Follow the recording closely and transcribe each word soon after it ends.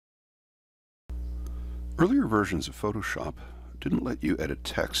Earlier versions of Photoshop didn't let you edit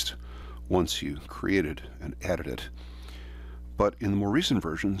text once you created and added it. But in the more recent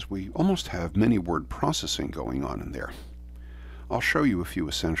versions, we almost have many word processing going on in there. I'll show you a few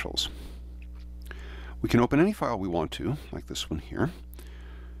essentials. We can open any file we want to, like this one here.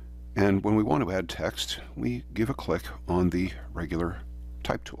 And when we want to add text, we give a click on the regular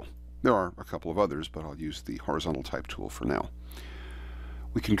type tool. There are a couple of others, but I'll use the horizontal type tool for now.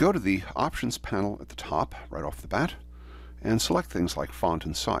 We can go to the options panel at the top right off the bat and select things like font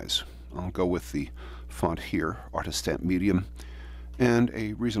and size. I'll go with the font here, Artist Stamp Medium, and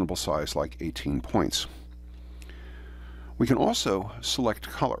a reasonable size like 18 points. We can also select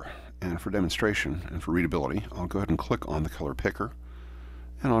color, and for demonstration and for readability, I'll go ahead and click on the color picker,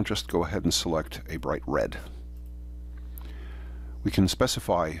 and I'll just go ahead and select a bright red. We can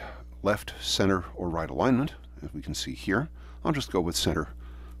specify left, center, or right alignment, as we can see here. I'll just go with center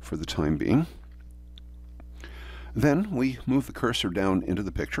for the time being. Then we move the cursor down into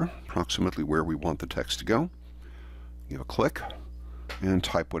the picture, approximately where we want the text to go. Give a click and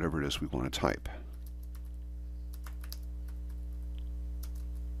type whatever it is we want to type.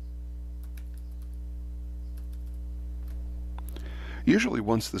 Usually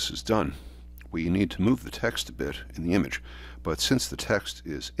once this is done, we need to move the text a bit in the image, but since the text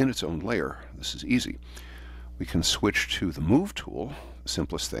is in its own layer, this is easy. We can switch to the Move tool, the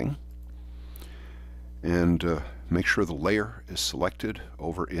simplest thing, and make sure the layer is selected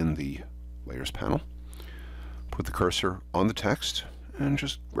over in the Layers panel. Put the cursor on the text and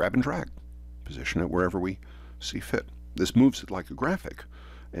just grab and drag. Position it wherever we see fit. This moves it like a graphic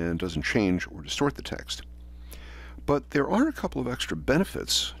and doesn't change or distort the text. But there are a couple of extra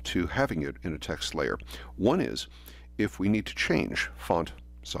benefits to having it in a text layer. One is if we need to change font,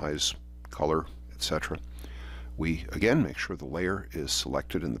 size, color, etc. We again make sure the layer is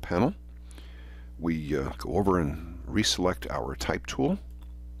selected in the panel. We go over and reselect our type tool,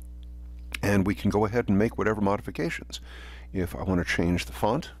 and we can go ahead and make whatever modifications. If I want to change the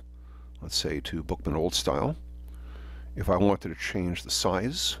font, let's say to Bookman Old Style. If I wanted to change the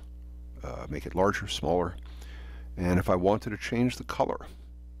size, make it larger, smaller, and if I wanted to change the color,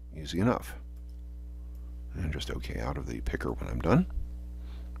 easy enough. And just OK out of the picker when I'm done.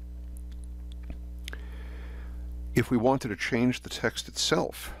 If we wanted to change the text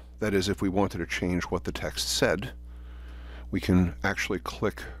itself, that is, if we wanted to change what the text said, we can actually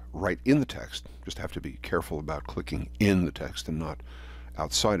click right in the text. Just have to be careful about clicking in the text and not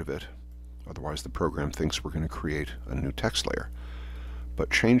outside of it. Otherwise the program thinks we're going to create a new text layer. But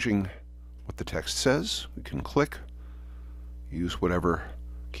changing what the text says, we can click, use whatever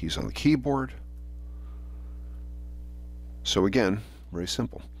keys on the keyboard. So again, very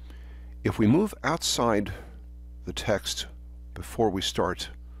simple. If we move outside the text before we start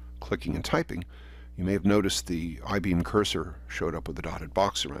clicking and typing, you may have noticed the I-beam cursor showed up with a dotted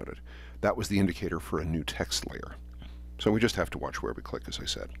box around it. That was the indicator for a new text layer. So we just have to watch where we click, as I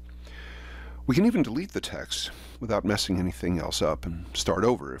said. We can even delete the text without messing anything else up and start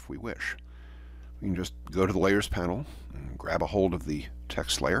over if we wish. We can just go to the Layers panel and grab a hold of the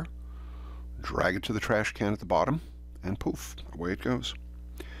text layer, drag it to the trash can at the bottom, and poof, away it goes.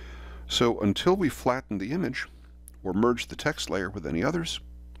 So until we flatten the image or merge the text layer with any others,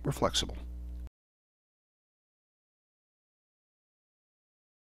 we're flexible.